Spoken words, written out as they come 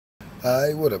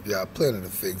Hi, what up, y'all? Planet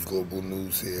of Fakes Global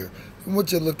News here. And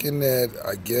what you're looking at,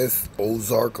 I guess,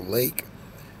 Ozark Lake.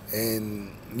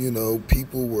 And,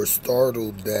 people were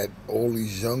startled that all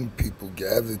these young people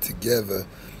gathered together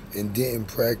and didn't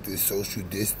practice social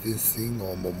distancing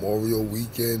on Memorial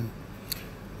Weekend.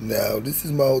 Now, this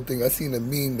is my whole thing. I seen a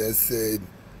meme that said,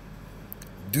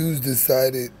 dudes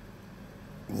decided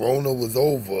Rona was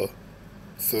over,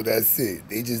 so that's it.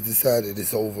 They just decided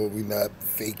it's over. We're not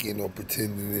faking or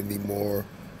pretending anymore.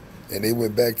 And they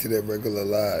went back to their regular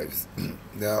lives.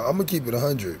 Now, I'm going to keep it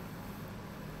 100.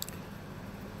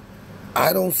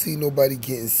 I don't see nobody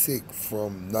getting sick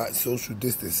from not social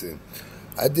distancing.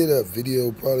 I did a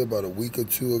video probably about a week or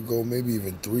two ago, maybe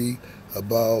even 3,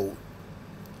 about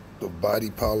the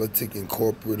body politic in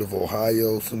corporate of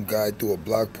Ohio. Some guy threw a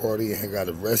block party and got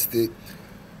arrested.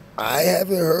 I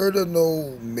haven't heard of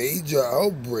no major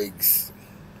outbreaks.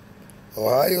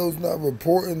 Ohio's not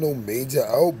reporting no major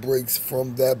outbreaks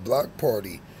from that block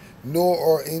party, nor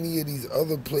are any of these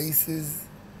other places,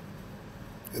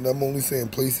 and I'm only saying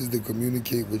places that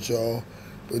communicate with y'all,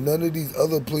 but none of these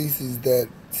other places that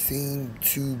seem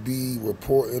to be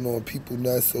reporting on people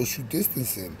not social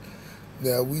distancing.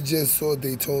 Now, we just saw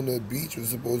Daytona Beach was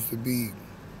supposed to be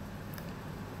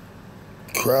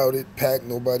crowded, packed,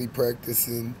 nobody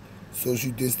practicing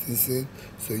social distancing.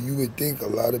 So you would think a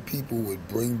lot of people would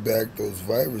bring back those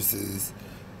viruses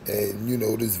and,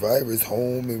 this virus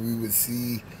home, and we would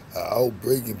see an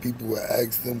outbreak and people would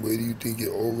ask them, where do you think it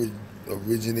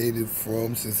originated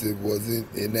from, since it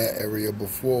wasn't in that area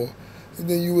before? And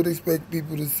then you would expect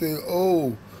people to say,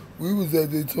 oh, we was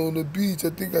at Daytona Beach, I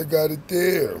think I got it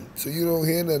there. So you don't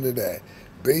hear none of that.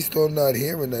 Based on not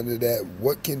hearing none of that,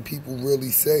 what can people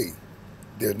really say?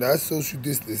 They're not social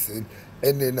distancing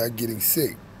and they're not getting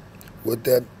sick. What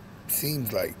that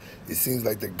seems like, it seems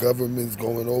like the government's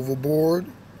going overboard.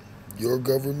 Your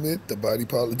government, the body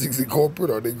politics in corporate,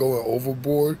 are they going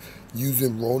overboard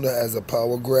using Rona as a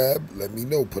power grab? Let me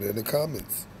know. Put it in the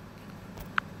comments.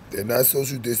 They're not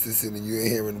social distancing and you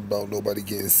ain't hearing about nobody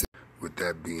getting sick. With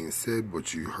that being said,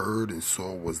 what you heard and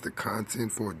saw was the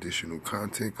content. For additional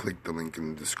content, click the link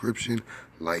in the description.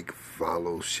 Like,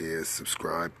 follow, share,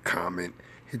 subscribe, comment,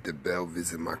 hit the bell,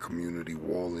 visit my community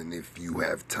wall, and if you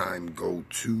have time, go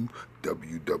to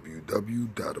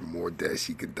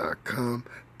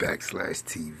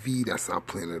www.amore-eka.com/TV. That's our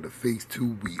Planet of Fakes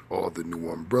too. We are the new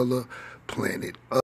umbrella. Planet